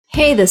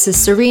Hey, this is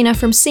Serena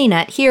from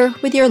CNET here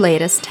with your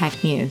latest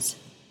tech news.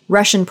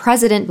 Russian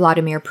President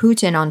Vladimir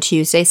Putin on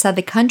Tuesday said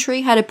the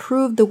country had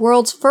approved the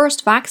world's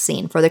first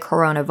vaccine for the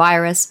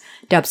coronavirus,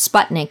 dubbed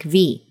Sputnik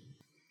V.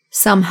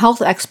 Some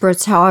health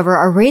experts, however,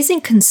 are raising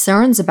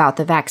concerns about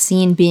the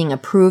vaccine being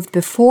approved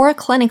before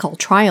clinical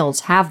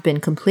trials have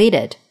been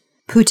completed.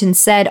 Putin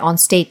said on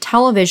state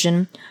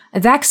television, "A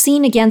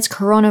vaccine against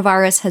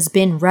coronavirus has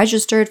been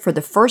registered for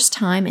the first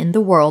time in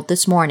the world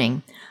this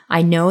morning.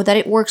 I know that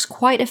it works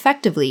quite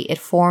effectively. It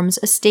forms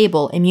a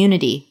stable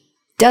immunity."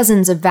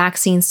 Dozens of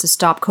vaccines to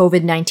stop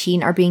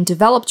COVID-19 are being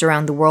developed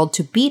around the world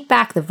to beat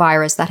back the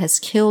virus that has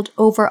killed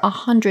over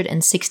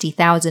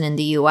 160,000 in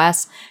the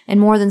US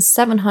and more than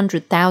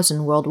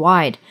 700,000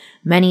 worldwide.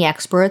 Many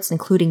experts,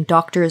 including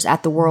doctors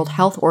at the World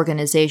Health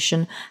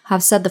Organization,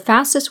 have said the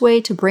fastest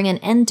way to bring an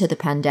end to the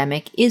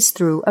pandemic is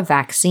through a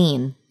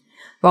vaccine.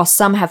 While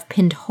some have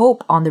pinned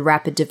hope on the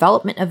rapid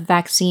development of a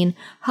vaccine,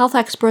 health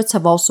experts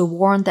have also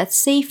warned that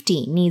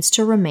safety needs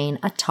to remain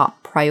a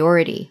top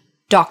priority.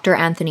 Dr.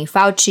 Anthony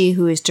Fauci,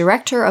 who is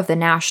director of the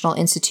National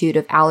Institute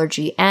of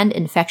Allergy and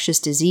Infectious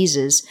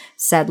Diseases,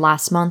 said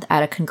last month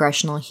at a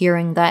congressional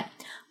hearing that,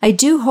 "I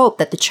do hope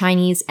that the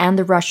Chinese and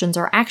the Russians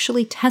are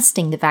actually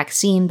testing the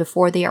vaccine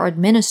before they are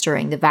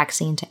administering the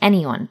vaccine to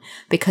anyone,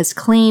 because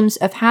claims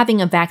of having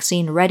a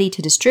vaccine ready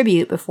to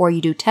distribute before you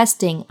do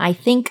testing, I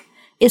think,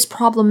 is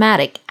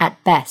problematic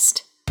at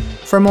best."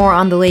 For more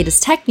on the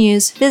latest tech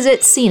news,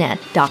 visit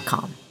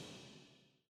cnet.com.